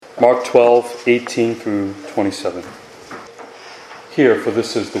Mark 12, 18 through 27. Hear, for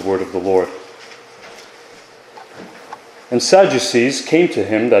this is the word of the Lord. And Sadducees came to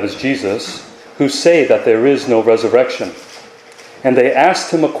him, that is Jesus, who say that there is no resurrection. And they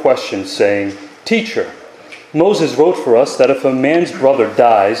asked him a question, saying, Teacher, Moses wrote for us that if a man's brother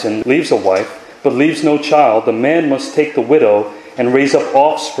dies and leaves a wife, but leaves no child, the man must take the widow and raise up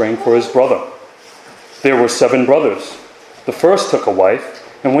offspring for his brother. There were 7 brothers. The first took a wife,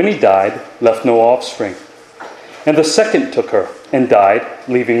 and when he died, left no offspring. And the second took her, and died,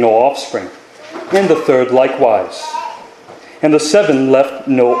 leaving no offspring. And the third likewise. And the 7 left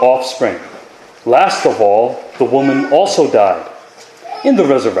no offspring. Last of all, the woman also died. In the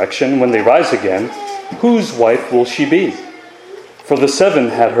resurrection, when they rise again, whose wife will she be? For the 7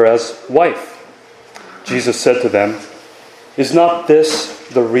 had her as wife. Jesus said to them, Is not this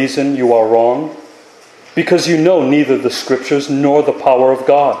the reason you are wrong? Because you know neither the Scriptures nor the power of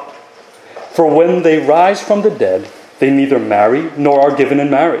God. For when they rise from the dead, they neither marry nor are given in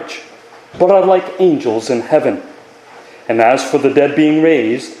marriage, but are like angels in heaven. And as for the dead being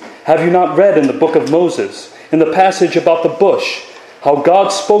raised, have you not read in the book of Moses, in the passage about the bush, how God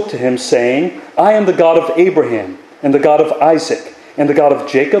spoke to him, saying, I am the God of Abraham, and the God of Isaac, and the God of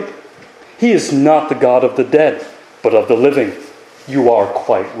Jacob? He is not the God of the dead, but of the living. You are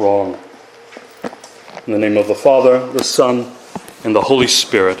quite wrong. In the name of the Father, the Son, and the Holy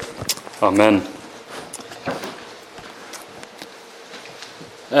Spirit. Amen.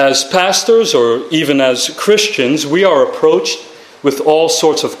 As pastors, or even as Christians, we are approached with all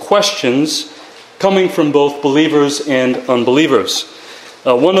sorts of questions coming from both believers and unbelievers.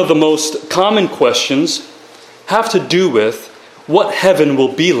 One of the most common questions have to do with what heaven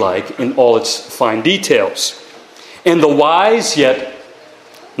will be like in all its fine details. And the wise yet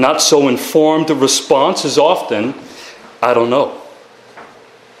not so informed response is often, I don't know.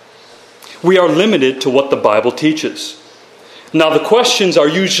 We are limited to what the Bible teaches. Now, the questions are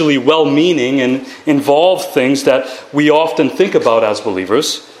usually well-meaning and involve things that we often think about as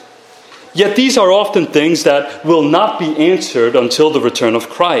believers. Yet these are often things that will not be answered until the return of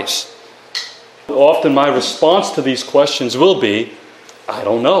Christ. Often my response to these questions will be, I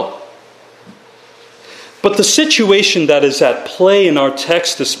don't know. But the situation that is at play in our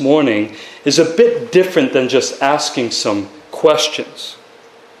text this morning is a bit different than just asking some questions.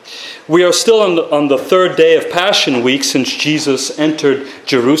 We are still on the third day of Passion Week since Jesus entered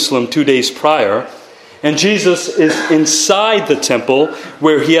Jerusalem 2 days prior. And Jesus is inside the temple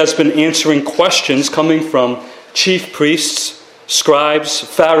where he has been answering questions coming from chief priests, scribes,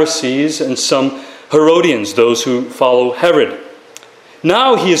 Pharisees, and some Herodians, those who follow Herod.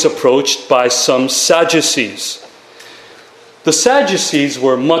 Now he is approached by some Sadducees. The Sadducees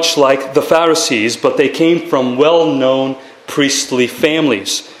were much like the Pharisees, but they came from well-known priestly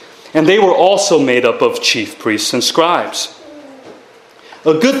families. And they were also made up of chief priests and scribes.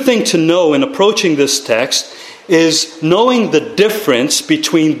 A good thing to know in approaching this text is knowing the difference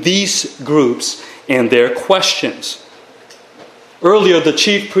between these groups and their questions. Earlier, the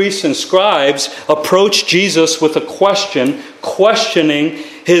chief priests and scribes approached Jesus with a question, questioning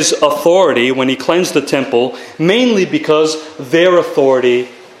his authority when he cleansed the temple, mainly because their authority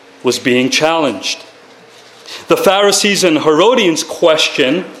was being challenged. The Pharisees and Herodians'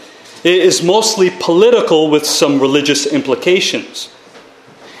 question is mostly political with some religious implications.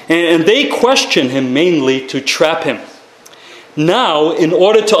 And they question him mainly to trap him. Now, in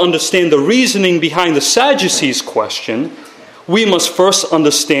order to understand the reasoning behind the Sadducees' question, we must first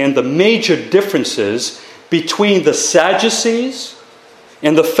understand the major differences between the Sadducees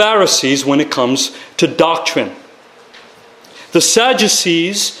and the Pharisees when it comes to doctrine. The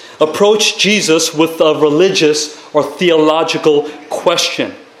Sadducees approached Jesus with a religious or theological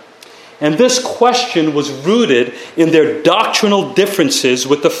question. And this question was rooted in their doctrinal differences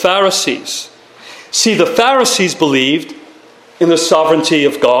with the Pharisees. See, the Pharisees believed in the sovereignty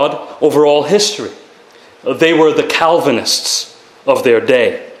of God over all history. They were the Calvinists of their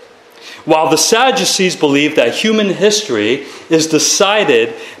day. While the Sadducees believed that human history is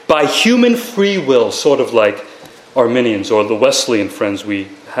decided by human free will, sort of like Arminians or the Wesleyan friends we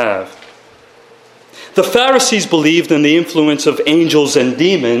have. The Pharisees believed in the influence of angels and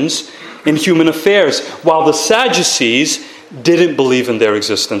demons in human affairs, while the Sadducees didn't believe in their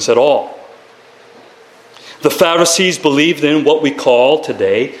existence at all. The Pharisees believed in what we call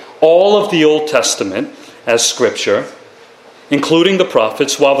today all of the Old Testament as Scripture, including the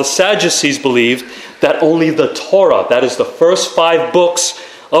prophets, while the Sadducees believed that only the Torah, that is the first 5 books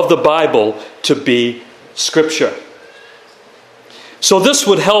of the Bible, to be Scripture. So this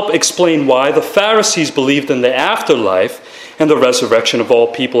would help explain why the Pharisees believed in the afterlife, and the resurrection of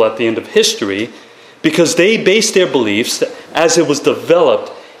all people at the end of history, because they based their beliefs as it was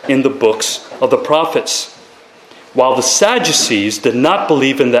developed in the books of the prophets, while the Sadducees did not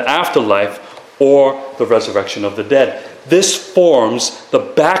believe in the afterlife or the resurrection of the dead. This forms the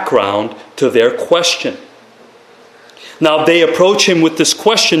background to their question. Now, they approach him with this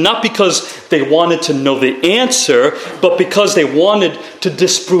question not because they wanted to know the answer, but because they wanted to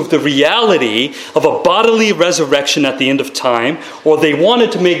disprove the reality of a bodily resurrection at the end of time, or they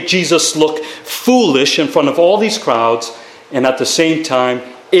wanted to make Jesus look foolish in front of all these crowds and at the same time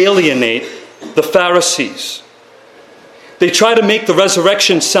alienate the Pharisees. They try to make the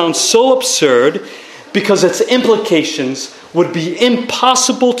resurrection sound so absurd because its implications would be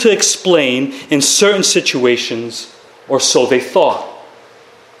impossible to explain in certain situations, or so they thought.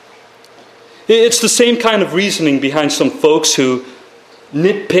 It's the same kind of reasoning behind some folks who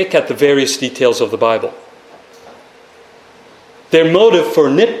nitpick at the various details of the Bible. Their motive for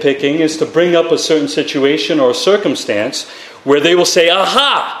nitpicking is to bring up a certain situation or circumstance where they will say,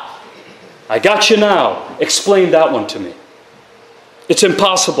 "Aha! I got you now. Explain that one to me." It's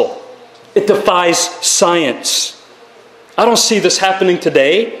impossible. It defies science. I don't see this happening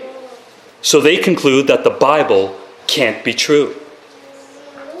today. So they conclude that the Bible can't be true.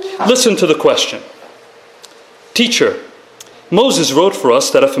 Listen to the question. "Teacher, Moses wrote for us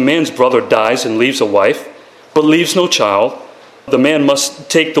that if a man's brother dies and leaves a wife, but leaves no child, the man must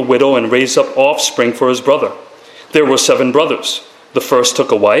take the widow and raise up offspring for his brother. There were 7 brothers. The first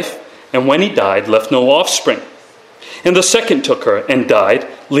took a wife, and when he died, left no offspring. And the second took her and died,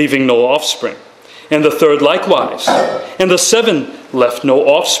 leaving no offspring. And the third likewise. And the 7 left no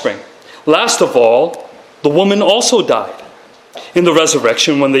offspring. Last of all, the woman also died. In the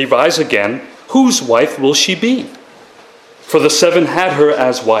resurrection, when they rise again, whose wife will she be? For the 7 had her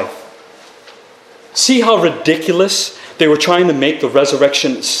as wife." See how ridiculous they were trying to make the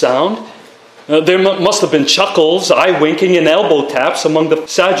resurrection sound? There must have been chuckles, eye winking, and elbow taps among the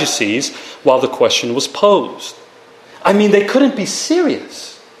Sadducees while the question was posed. I mean, they couldn't be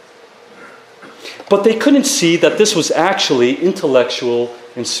serious. But they couldn't see that this was actually intellectual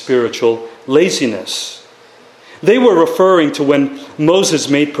and spiritual laziness. They were referring to when Moses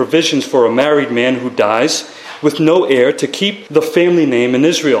made provisions for a married man who dies with no heir to keep the family name in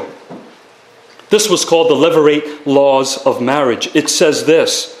Israel. This was called the Levirate laws of marriage. It says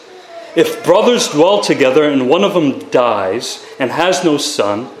this: "If brothers dwell together and one of them dies and has no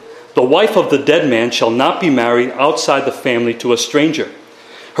son, the wife of the dead man shall not be married outside the family to a stranger.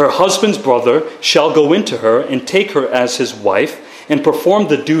 Her husband's brother shall go into her and take her as his wife and perform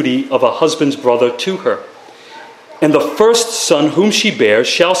the duty of a husband's brother to her. And the first son whom she bears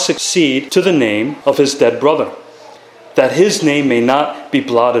shall succeed to the name of his dead brother, that his name may not be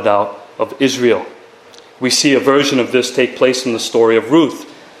blotted out of Israel." We see a version of this take place in the story of Ruth.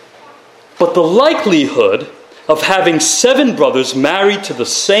 But the likelihood of having 7 brothers married to the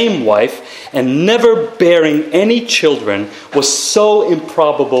same wife and never bearing any children was so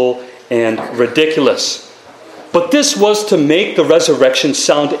improbable and ridiculous. But this was to make the resurrection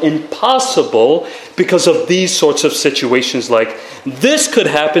sound impossible because of these sorts of situations like, "This could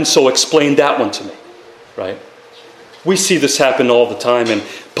happen, so explain that one to me." Right? We see this happen all the time in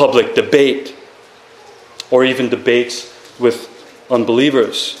public debate or even debates with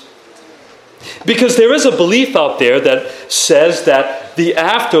unbelievers. Because there is a belief out there that says that the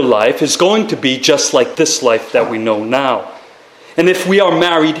afterlife is going to be just like this life that we know now. And if we are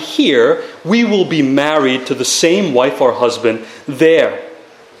married here, we will be married to the same wife or husband there.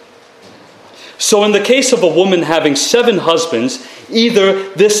 So in the case of a woman having 7 husbands, either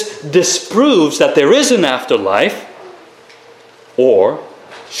this disproves that there is an afterlife, or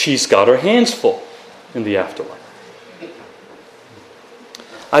she's got her hands full in the afterlife.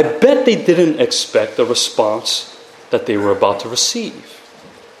 I bet they didn't expect the response that they were about to receive.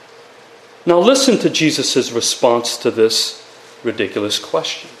 Now listen to Jesus' response to this ridiculous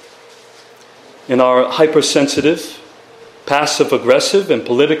question. In our hypersensitive, passive-aggressive, and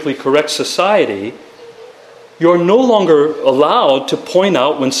politically correct society, you're no longer allowed to point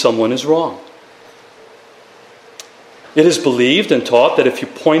out when someone is wrong. It is believed and taught that if you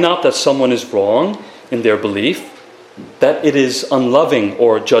point out that someone is wrong in their belief, that it is unloving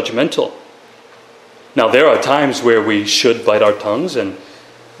or judgmental. Now, there are times where we should bite our tongues and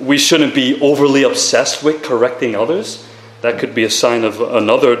we shouldn't be overly obsessed with correcting others. That could be a sign of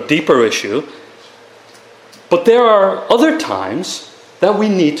another deeper issue. But there are other times that we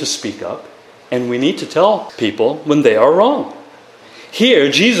need to speak up and we need to tell people when they are wrong. Here,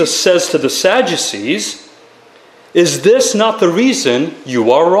 Jesus says to the Sadducees, "Is this not the reason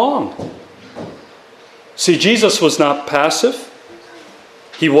you are wrong?" See, Jesus was not passive.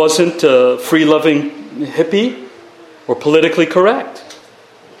 He wasn't a free-loving hippie or politically correct.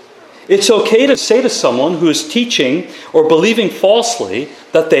 It's okay to say to someone who is teaching or believing falsely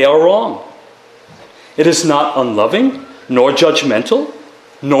that they are wrong. It is not unloving, nor judgmental,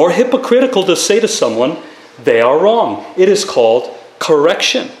 nor hypocritical to say to someone they are wrong. It is called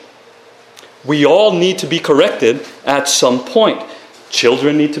correction. We all need to be corrected at some point.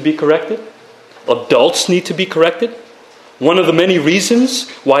 Children need to be corrected. Adults need to be corrected. One of the many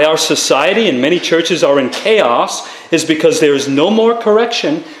reasons why our society and many churches are in chaos is because there is no more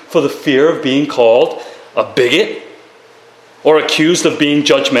correction for the fear of being called a bigot or accused of being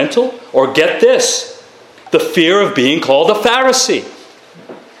judgmental, or get this, the fear of being called a Pharisee.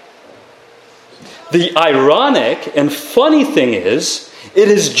 The ironic and funny thing is, it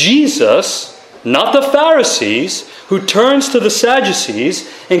is Jesus, not the Pharisees, who turns to the Sadducees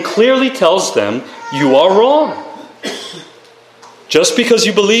and clearly tells them, you are wrong. Just because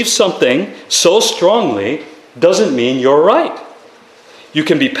you believe something so strongly doesn't mean you're right. You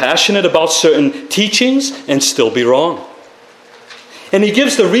can be passionate about certain teachings and still be wrong. And he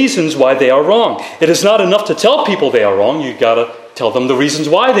gives the reasons why they are wrong. It is not enough to tell people they are wrong. You've got to tell them the reasons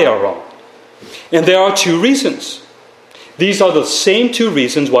why they are wrong. And there are two reasons. These are the same two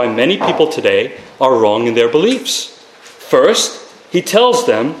reasons why many people today are wrong in their beliefs. First, he tells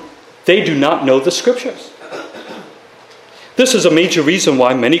them they do not know the Scriptures. This is a major reason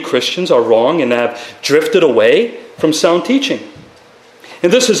why many Christians are wrong and have drifted away from sound teaching.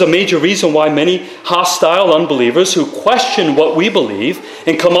 And this is a major reason why many hostile unbelievers who question what we believe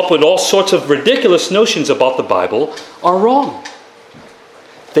and come up with all sorts of ridiculous notions about the Bible are wrong.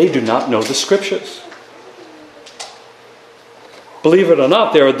 They do not know the Scriptures. Believe it or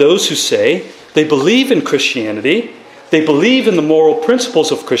not, there are those who say they believe in Christianity, they believe in the moral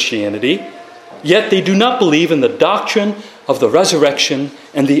principles of Christianity, yet they do not believe in the doctrine of the resurrection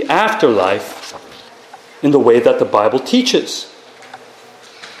and the afterlife in the way that the Bible teaches.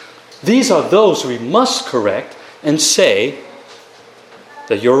 These are those we must correct and say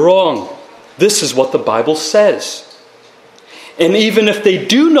that you're wrong. This is what the Bible says. And even if they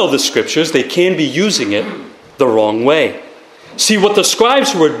do know the Scriptures, they can be using it the wrong way. See, what the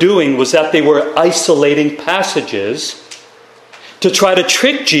scribes were doing was that they were isolating passages to try to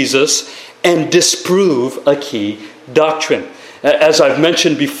trick Jesus and disprove a key doctrine. As I've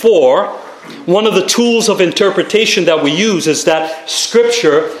mentioned before, one of the tools of interpretation that we use is that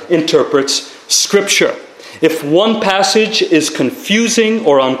Scripture interprets Scripture. If one passage is confusing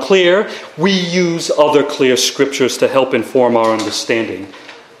or unclear, we use other clear Scriptures to help inform our understanding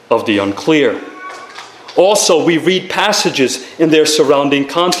of the unclear. Also, we read passages in their surrounding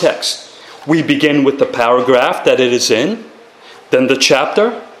context. We begin with the paragraph that it is in, then the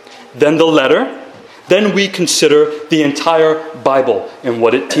chapter, then the letter, then we consider the entire Bible and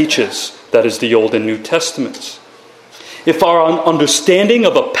what it teaches. That is the Old and New Testaments. If our understanding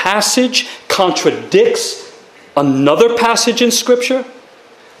of a passage contradicts another passage in Scripture,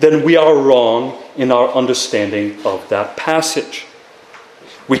 then we are wrong in our understanding of that passage.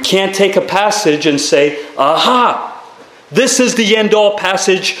 We can't take a passage and say, aha, this is the end-all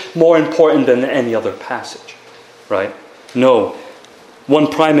passage more important than any other passage. Right? No. One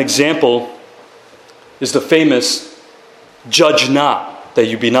prime example is the famous judge not, that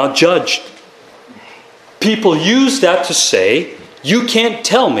you be not judged. People use that to say, you can't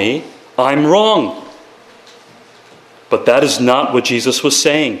tell me I'm wrong. But that is not what Jesus was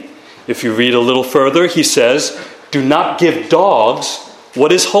saying. If you read a little further, he says, do not give dogs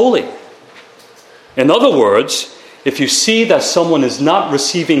what is holy. In other words, if you see that someone is not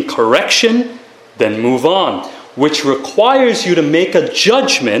receiving correction, then move on, which requires you to make a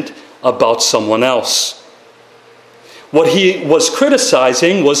judgment about someone else. What he was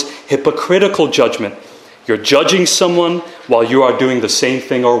criticizing was hypocritical judgment. You're judging someone while you are doing the same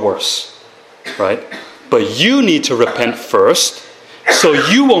thing or worse, right? But you need to repent first, so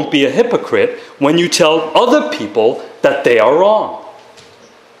you won't be a hypocrite when you tell other people that they are wrong.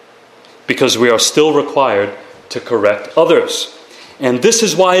 Because we are still required to correct others. And this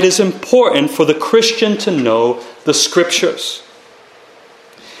is why it is important for the Christian to know the Scriptures.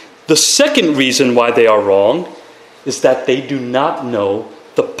 The second reason why they are wrong is that they do not know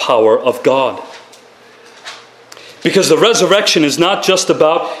the power of God. Because the resurrection is not just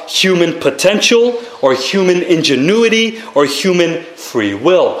about human potential or human ingenuity or human free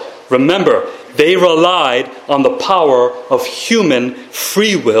will. Remember, they relied on the power of human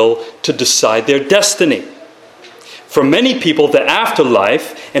free will to decide their destiny. For many people, the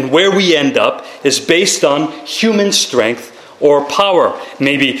afterlife and where we end up is based on human strength or power,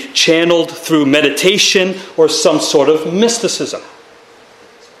 maybe channeled through meditation or some sort of mysticism.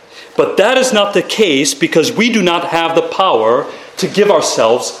 But that is not the case because we do not have the power to give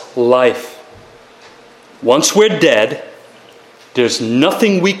ourselves life. Once we're dead, there's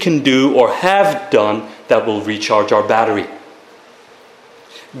nothing we can do or have done that will recharge our battery.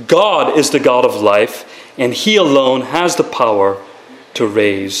 God is the God of life, and He alone has the power to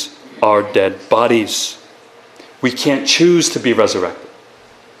raise our dead bodies. We can't choose to be resurrected.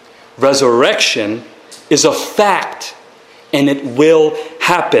 Resurrection is a fact, and it will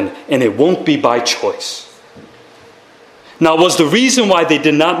happen, and it won't be by choice. Now, was the reason why they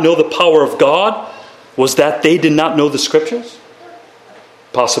did not know the power of God was that they did not know the Scriptures?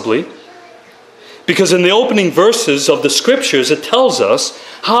 Possibly. Because in the opening verses of the Scriptures, it tells us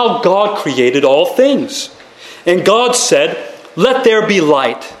how God created all things. And God said, "Let there be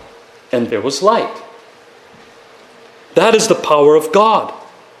light," and there was light. That is the power of God.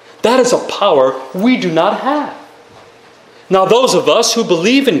 That is a power we do not have. Now, those of us who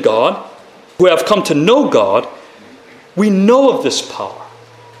believe in God, who have come to know God, we know of this power.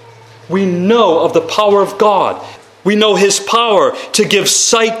 We know of the power of God. We know His power to give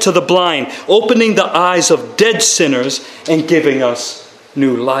sight to the blind, opening the eyes of dead sinners and giving us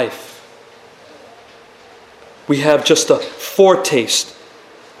new life. We have just a foretaste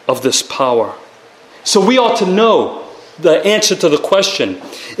of this power. So we ought to know the answer to the question,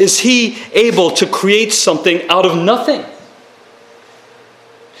 is He able to create something out of nothing?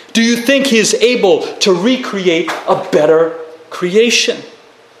 Do you think He is able to recreate a better creation?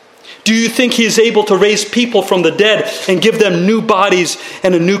 Do you think He is able to raise people from the dead and give them new bodies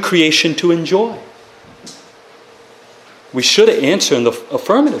and a new creation to enjoy? We should answer in the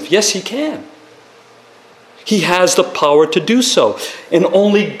affirmative. Yes, He can. He has the power to do so. And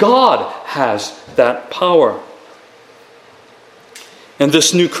only God has that power. And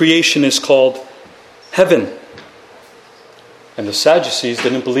this new creation is called heaven. And the Sadducees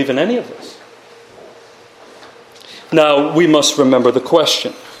didn't believe in any of this. Now, we must remember the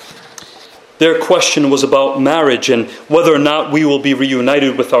question. Their question was about marriage and whether or not we will be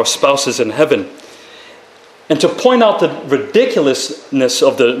reunited with our spouses in heaven. And to point out the ridiculousness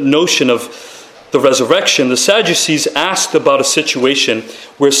of the notion of the resurrection, the Sadducees asked about a situation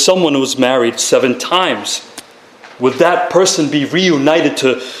where someone was married 7 times. Would that person be reunited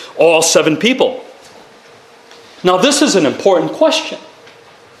to all 7 people? Now, this is an important question.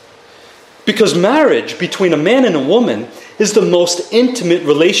 Because marriage between a man and a woman is the most intimate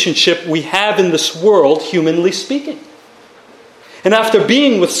relationship we have in this world, humanly speaking. And after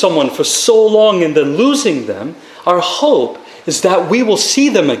being with someone for so long and then losing them, our hope is that we will see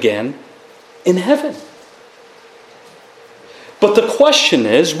them again in heaven. But the question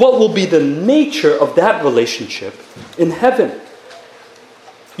is, what will be the nature of that relationship in heaven?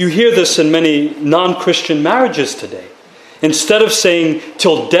 You hear this in many non-Christian marriages today. Instead of saying,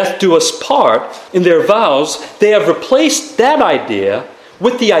 "till death do us part," in their vows, they have replaced that idea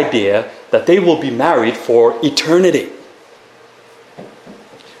with the idea that they will be married for eternity.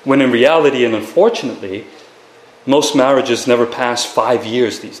 When in reality, and unfortunately, most marriages never pass 5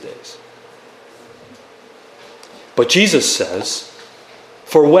 years these days. But Jesus says,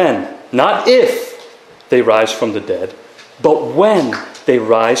 for when, not if, they rise from the dead, but when they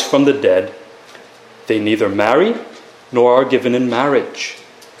rise from the dead, they neither marry nor are given in marriage,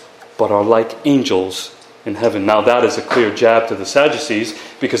 but are like angels in heaven. Now that is a clear jab to the Sadducees,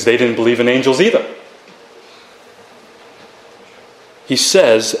 because they didn't believe in angels either. He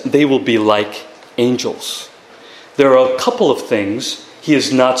says they will be like angels. There are a couple of things he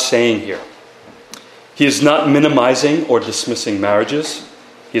is not saying here. He is not minimizing or dismissing marriages.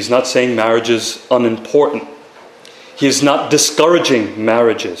 He is not saying marriage is unimportant. He is not discouraging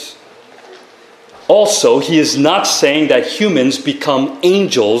marriages. Also, he is not saying that humans become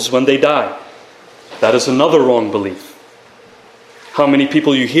angels when they die. That is another wrong belief. How many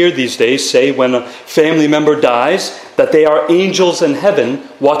people you hear these days say when a family member dies that they are angels in heaven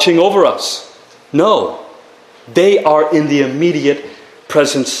watching over us? No, they are in the immediate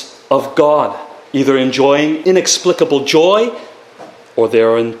presence of God, either enjoying inexplicable joy or they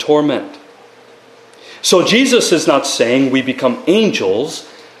are in torment. So Jesus is not saying we become angels,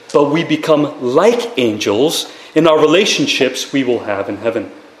 but we become like angels in our relationships we will have in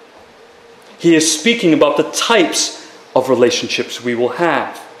heaven. He is speaking about the types of relationships we will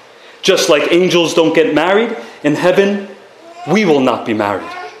have. Just like angels don't get married, in heaven we will not be married.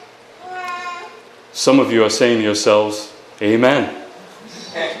 Some of you are saying to yourselves, amen.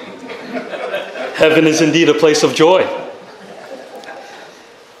 Heaven is indeed a place of joy.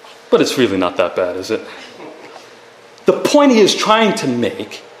 But it's really not that bad, is it? The point he is trying to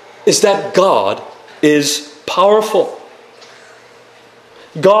make is that God is powerful.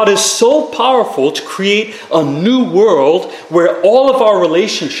 God is so powerful to create a new world where all of our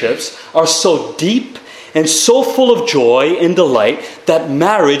relationships are so deep and so full of joy and delight that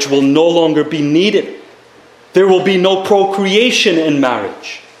marriage will no longer be needed. There will be no procreation in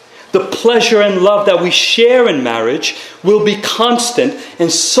marriage. The pleasure and love that we share in marriage will be constant and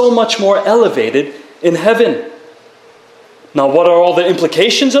so much more elevated in heaven. Now, what are all the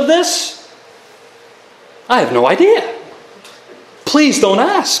implications of this? I have no idea. Please don't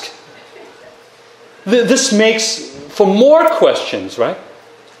ask. This makes for more questions, right?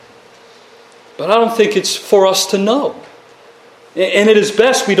 But I don't think it's for us to know. And it is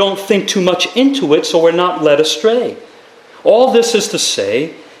best we don't think too much into it so we're not led astray. All this is to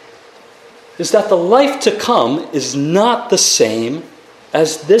say is that the life to come is not the same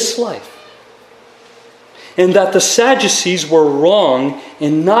as this life. And that the Sadducees were wrong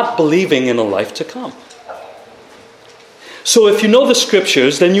in not believing in a life to come. So if you know the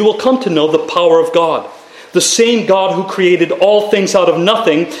Scriptures, then you will come to know the power of God. The same God who created all things out of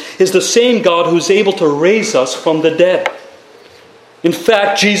nothing is the same God who's able to raise us from the dead. In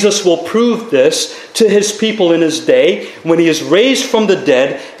fact, Jesus will prove this to his people in his day when he is raised from the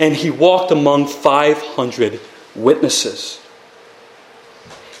dead and he walked among 500 witnesses.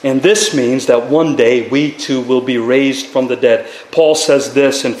 And this means that one day we too will be raised from the dead. Paul says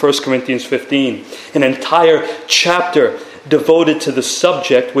this in 1 Corinthians 15, an entire chapter devoted to the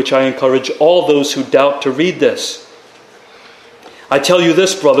subject, which I encourage all those who doubt to read this. I tell you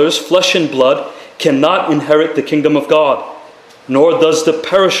this, brothers, flesh and blood cannot inherit the kingdom of God, nor does the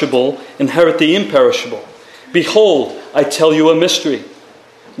perishable inherit the imperishable. Behold, I tell you a mystery.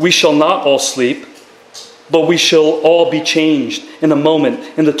 We shall not all sleep, but we shall all be changed in a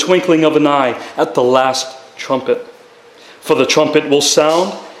moment, in the twinkling of an eye, at the last trumpet. For the trumpet will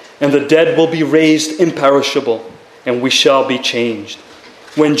sound, and the dead will be raised imperishable, and we shall be changed.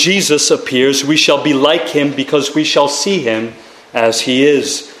 When Jesus appears, we shall be like him, because we shall see him as he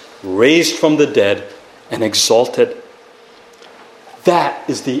is, raised from the dead and exalted. That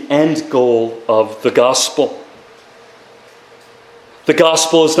is the end goal of the gospel. The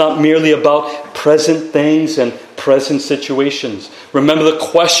gospel is not merely about present things and present situations. Remember the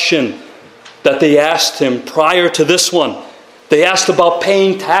question that they asked him prior to this one. They asked about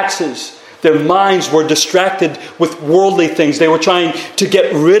paying taxes. Their minds were distracted with worldly things. They were trying to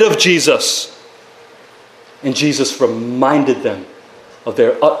get rid of Jesus. And Jesus reminded them of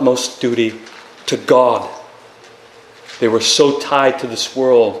their utmost duty to God. They were so tied to this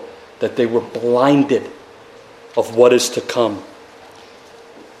world that they were blinded of what is to come.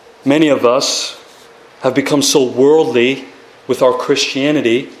 Many of us have become so worldly with our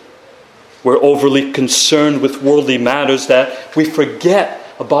Christianity. We're overly concerned with worldly matters that we forget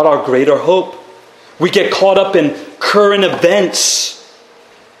about our greater hope. We get caught up in current events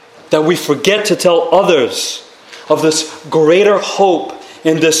that we forget to tell others of this greater hope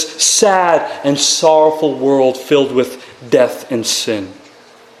in this sad and sorrowful world filled with death and sin.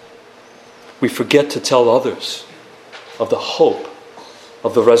 We forget to tell others of the hope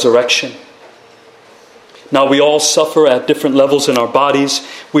of the resurrection. Now, we all suffer at different levels in our bodies.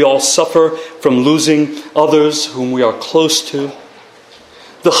 We all suffer from losing others whom we are close to.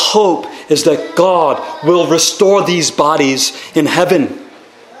 The hope is that God will restore these bodies in heaven.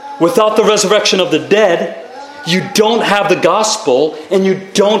 Without the resurrection of the dead, you don't have the gospel and you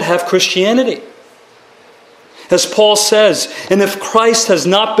don't have Christianity. As Paul says, and if Christ has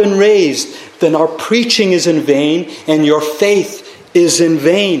not been raised, then our preaching is in vain and your faith is in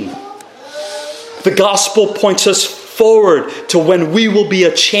vain. The gospel points us forward to when we will be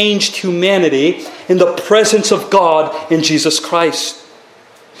a changed humanity in the presence of God in Jesus Christ.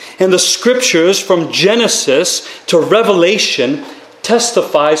 And the scriptures from Genesis to Revelation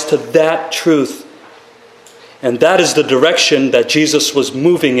testifies to that truth. And that is the direction that Jesus was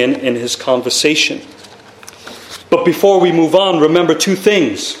moving in his conversation. But before we move on, remember two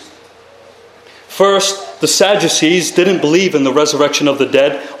things. First, the Sadducees didn't believe in the resurrection of the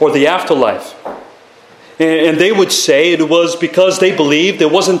dead or the afterlife. And they would say it was because they believed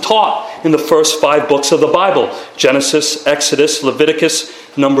it wasn't taught in the first 5 books of the Bible: Genesis, Exodus, Leviticus,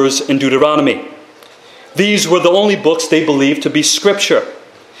 Numbers, and Deuteronomy. These were the only books they believed to be scripture.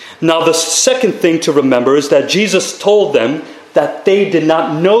 Now, the second thing to remember is that Jesus told them that they did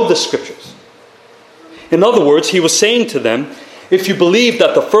not know the scriptures. In other words, he was saying to them, if you believe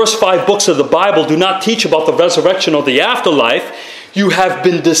that the first 5 books of the Bible do not teach about the resurrection or the afterlife, you have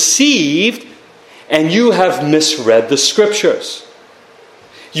been deceived and you have misread the scriptures.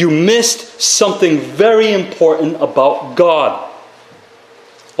 you missed something very important about God.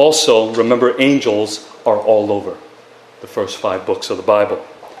 Also, remember, angels are all over the first 5 books of the Bible.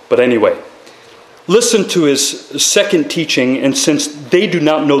 But anyway, listen to his second teaching, and since they do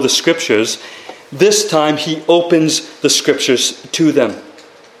not know the Scriptures, this time he opens the Scriptures to them.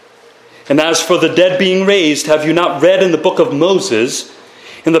 And as for the dead being raised, have you not read in the book of Moses,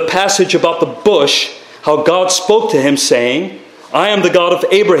 in the passage about the bush, how God spoke to him, saying, I am the God of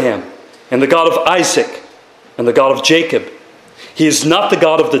Abraham, and the God of Isaac, and the God of Jacob. He is not the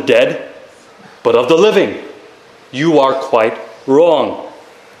God of the dead, but of the living. You are quite wrong.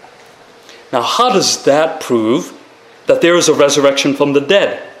 Now, how does that prove that there is a resurrection from the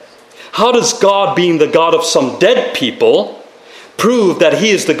dead? How does God, being the God of some dead people, prove that he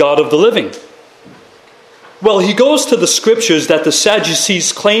is the God of the living? Well, he goes to the Scriptures that the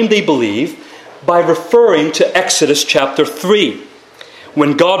Sadducees claim they believe by referring to Exodus chapter 3,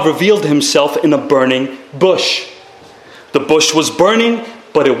 when God revealed himself in a burning bush. The bush was burning,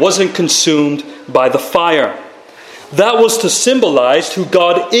 but it wasn't consumed by the fire. That was to symbolize who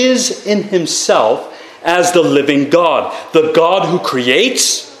God is in himself as the living God. The God who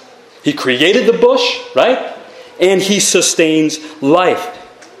creates. He created the bush, right? And he sustains life,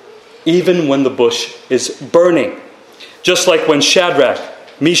 even when the bush is burning. Just like when Shadrach,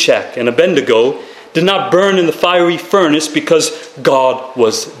 Meshach, and Abednego did not burn in the fiery furnace because God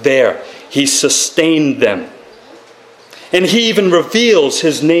was there. He sustained them. And he even reveals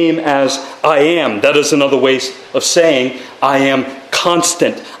his name as I am. That is another way of saying I am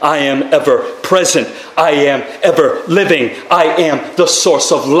constant. I am ever present. I am ever living. I am the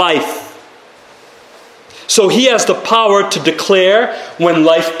source of life. So he has the power to declare when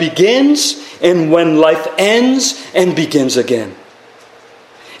life begins and when life ends and begins again.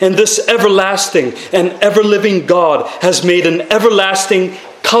 And this everlasting and ever-living God has made an everlasting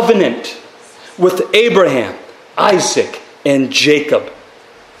covenant with Abraham, Isaac, and Jacob.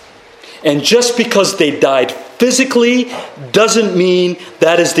 And just because they died physically doesn't mean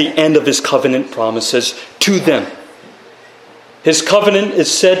that is the end of his covenant promises to them. His covenant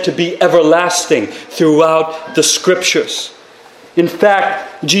is said to be everlasting throughout the Scriptures. In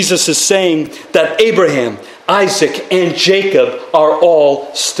fact, Jesus is saying that Abraham, Isaac, and Jacob are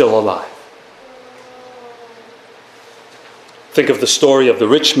all still alive. Think of the story of the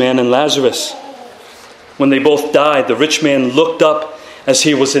rich man and Lazarus. When they both died, the rich man looked up as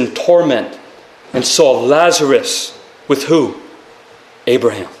he was in torment and saw Lazarus with who?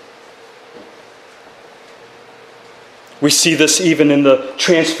 Abraham. We see this even in the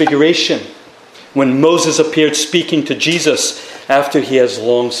Transfiguration, when Moses appeared speaking to Jesus after he has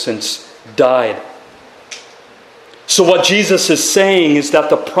long since died. So what Jesus is saying is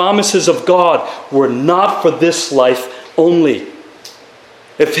that the promises of God were not for this life only.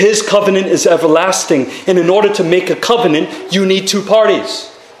 If his covenant is everlasting, and in order to make a covenant, you need 2 parties.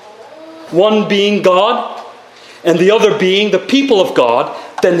 One being God, and the other being the people of God,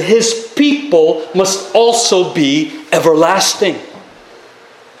 then his people must also be everlasting.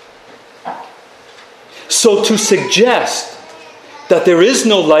 So to suggest that there is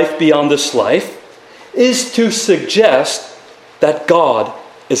no life beyond this life is to suggest that God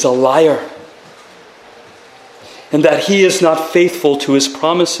is a liar and that he is not faithful to his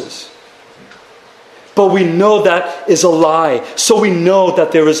promises. But we know that is a lie. So we know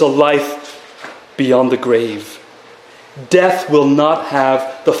that there is a life beyond the grave. Death will not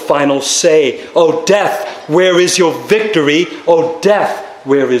have the final say. Oh, death, where is your victory? Oh, death,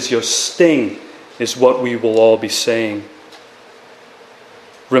 where is your sting? Is what we will all be saying.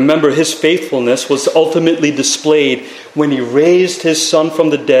 Remember, his faithfulness was ultimately displayed when he raised his Son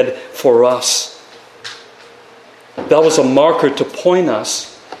from the dead for us. That was a marker to point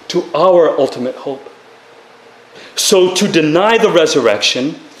us to our ultimate hope. So to deny the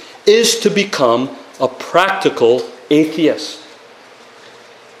resurrection is to become a practical atheist.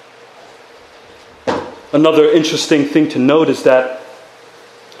 Another interesting thing to note is that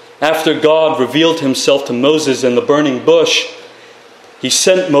after God revealed himself to Moses in the burning bush, he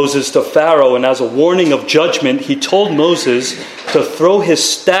sent Moses to Pharaoh, and as a warning of judgment, he told Moses to throw his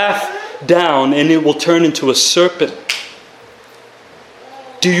staff down and it will turn into a serpent.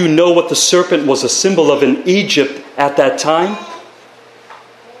 Do you know what the serpent was a symbol of in Egypt at that time?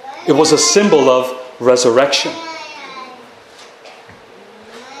 It was a symbol of resurrection.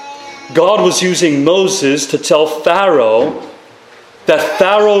 God was using Moses to tell Pharaoh that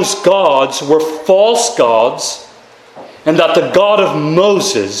Pharaoh's gods were false gods and that the God of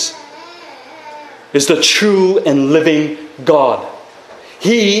Moses is the true and living God.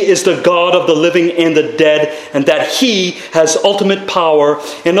 He is the God of the living and the dead, and that He has ultimate power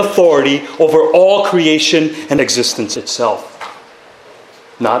and authority over all creation and existence itself.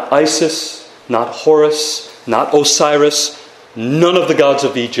 Not Isis, not Horus, not Osiris, none of the gods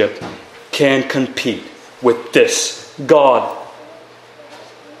of Egypt can compete with this God.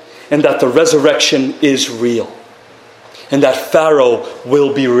 And that the resurrection is real. And that Pharaoh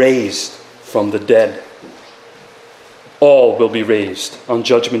will be raised from the dead. All will be raised on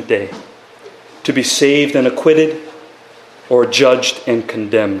Judgment Day to be saved and acquitted or judged and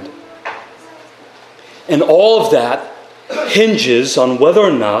condemned. And all of that hinges on whether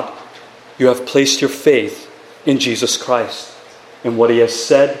or not you have placed your faith in Jesus Christ and what He has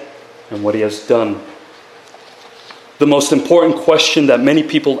said and what He has done. The most important question that many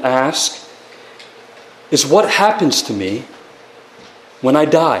people ask is, what happens to me when I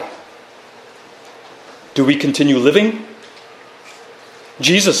die? Do we continue living?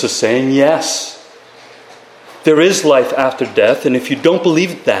 Jesus is saying yes. There is life after death, and if you don't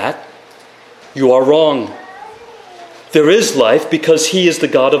believe that, you are wrong. There is life because He is the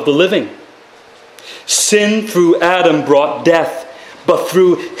God of the living. Sin through Adam brought death, but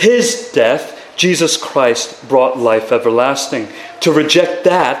through His death, Jesus Christ brought life everlasting. To reject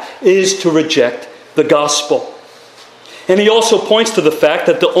that is to reject the gospel. And he also points to the fact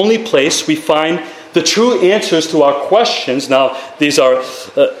that the only place we find the true answers to our questions, now these are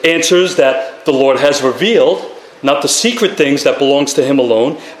answers that the Lord has revealed, not the secret things that belongs to Him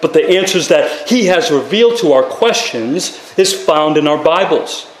alone, but the answers that He has revealed to our questions is found in our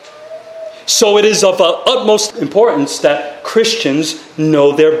Bibles. So it is of utmost importance that Christians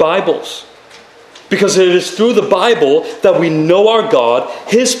know their Bibles. Because it is through the Bible that we know our God,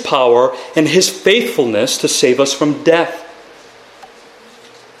 His power, and His faithfulness to save us from death.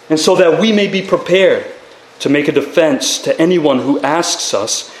 And so that we may be prepared to make a defense to anyone who asks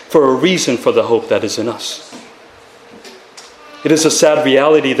us for a reason for the hope that is in us. It is a sad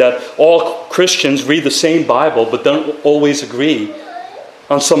reality that all Christians read the same Bible but don't always agree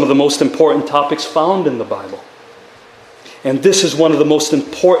on some of the most important topics found in the Bible. And this is one of the most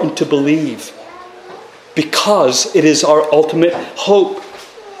important to believe, because it is our ultimate hope.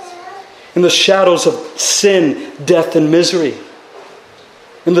 In the shadows of sin, death, and misery,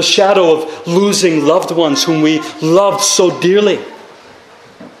 in the shadow of losing loved ones whom we loved so dearly,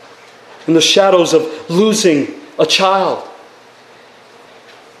 in the shadows of losing a child,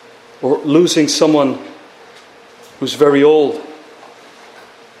 or losing someone who's very old,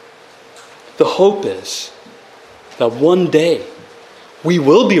 the hope is that one day we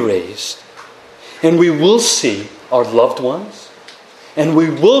will be raised, and we will see our loved ones, and we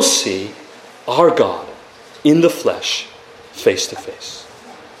will see our God in the flesh, face to face.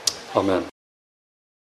 Amen.